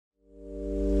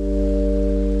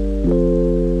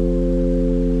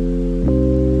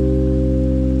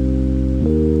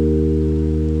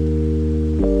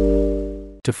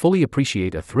To fully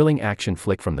appreciate a thrilling action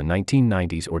flick from the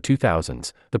 1990s or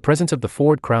 2000s, the presence of the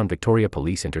Ford Crown Victoria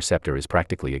Police Interceptor is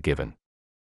practically a given.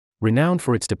 Renowned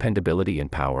for its dependability and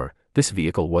power, this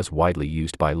vehicle was widely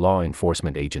used by law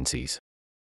enforcement agencies.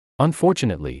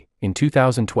 Unfortunately, in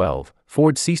 2012,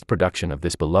 Ford ceased production of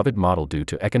this beloved model due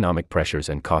to economic pressures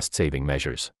and cost-saving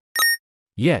measures.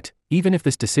 Yet, even if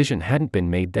this decision hadn't been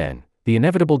made then, the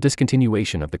inevitable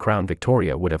discontinuation of the Crown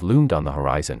Victoria would have loomed on the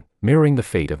horizon, mirroring the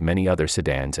fate of many other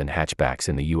sedans and hatchbacks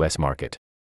in the US market.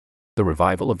 The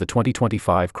revival of the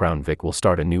 2025 Crown Vic will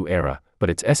start a new era, but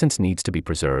its essence needs to be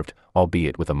preserved,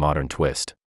 albeit with a modern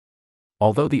twist.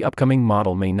 Although the upcoming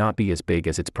model may not be as big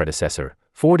as its predecessor,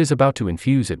 Ford is about to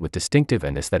infuse it with distinctive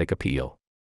and aesthetic appeal.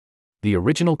 The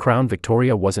original Crown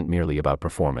Victoria wasn't merely about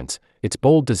performance; its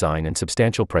bold design and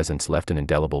substantial presence left an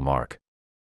indelible mark.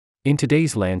 In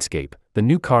today's landscape, the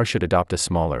new car should adopt a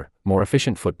smaller, more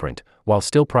efficient footprint, while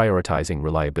still prioritizing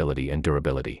reliability and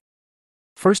durability.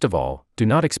 First of all, do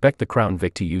not expect the Crown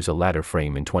Vic to use a ladder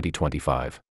frame in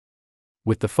 2025.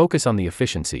 With the focus on the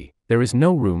efficiency, there is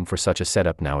no room for such a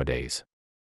setup nowadays.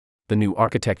 The new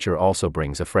architecture also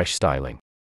brings a fresh styling.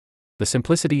 The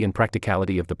simplicity and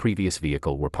practicality of the previous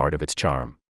vehicle were part of its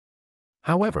charm.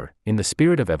 However, in the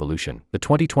spirit of evolution, the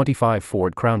 2025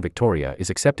 Ford Crown Victoria is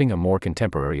accepting a more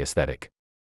contemporary aesthetic.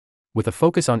 With a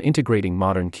focus on integrating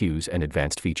modern cues and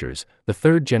advanced features, the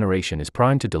third generation is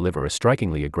primed to deliver a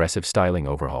strikingly aggressive styling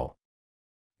overhaul.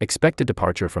 Expect a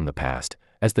departure from the past,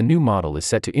 as the new model is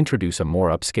set to introduce a more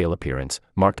upscale appearance,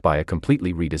 marked by a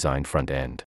completely redesigned front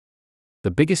end.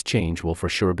 The biggest change will for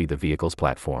sure be the vehicle's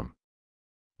platform.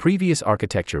 Previous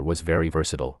architecture was very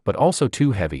versatile, but also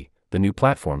too heavy. The new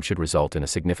platform should result in a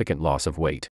significant loss of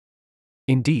weight.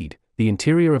 Indeed, the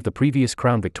interior of the previous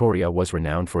Crown Victoria was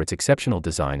renowned for its exceptional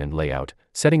design and layout,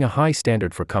 setting a high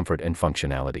standard for comfort and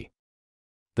functionality.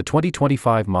 The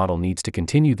 2025 model needs to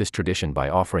continue this tradition by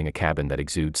offering a cabin that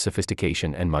exudes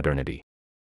sophistication and modernity.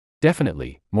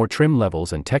 Definitely, more trim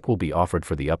levels and tech will be offered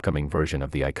for the upcoming version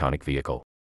of the iconic vehicle.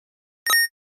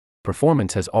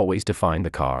 Performance has always defined the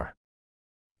car.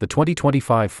 The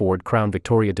 2025 Ford Crown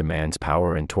Victoria demands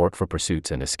power and torque for pursuits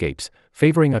and escapes,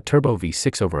 favoring a turbo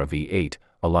V6 over a V8,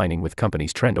 aligning with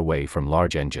company's trend away from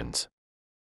large engines.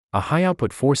 A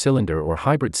high-output four-cylinder or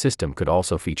hybrid system could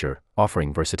also feature,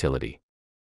 offering versatility.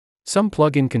 Some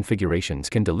plug-in configurations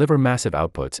can deliver massive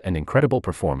outputs and incredible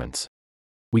performance.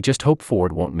 We just hope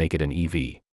Ford won't make it an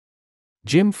EV.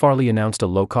 Jim Farley announced a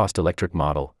low-cost electric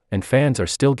model, and fans are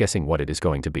still guessing what it is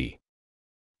going to be.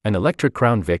 An electric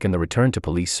Crown Vic and the return to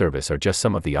police service are just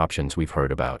some of the options we've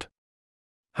heard about.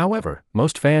 However,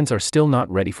 most fans are still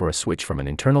not ready for a switch from an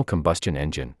internal combustion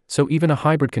engine, so even a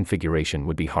hybrid configuration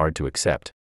would be hard to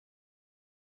accept.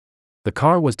 The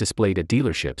car was displayed at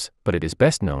dealerships, but it is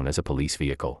best known as a police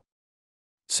vehicle.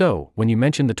 So, when you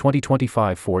mention the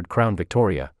 2025 Ford Crown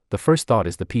Victoria, the first thought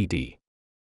is the PD.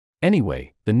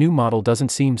 Anyway, the new model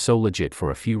doesn't seem so legit for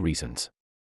a few reasons.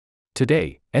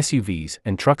 Today, SUVs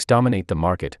and trucks dominate the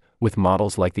market, with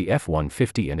models like the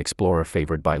F-150 and Explorer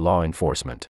favored by law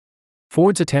enforcement.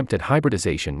 Ford's attempt at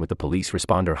hybridization with the police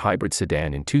responder hybrid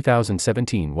sedan in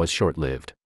 2017 was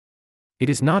short-lived. It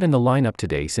is not in the lineup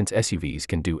today since SUVs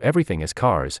can do everything as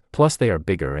cars, plus they are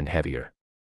bigger and heavier.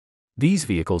 These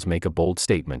vehicles make a bold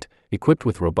statement, equipped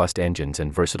with robust engines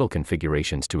and versatile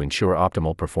configurations to ensure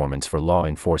optimal performance for law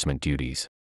enforcement duties.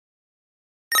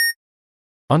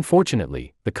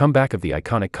 Unfortunately, the comeback of the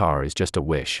iconic car is just a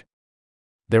wish.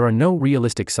 There are no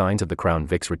realistic signs of the Crown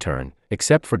Vic's return,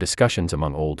 except for discussions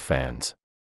among old fans.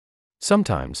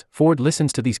 Sometimes, Ford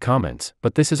listens to these comments,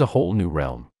 but this is a whole new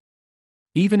realm.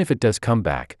 Even if it does come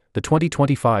back, the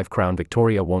 2025 Crown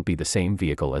Victoria won't be the same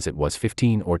vehicle as it was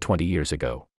 15 or 20 years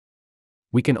ago.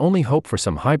 We can only hope for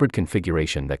some hybrid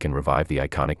configuration that can revive the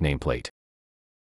iconic nameplate.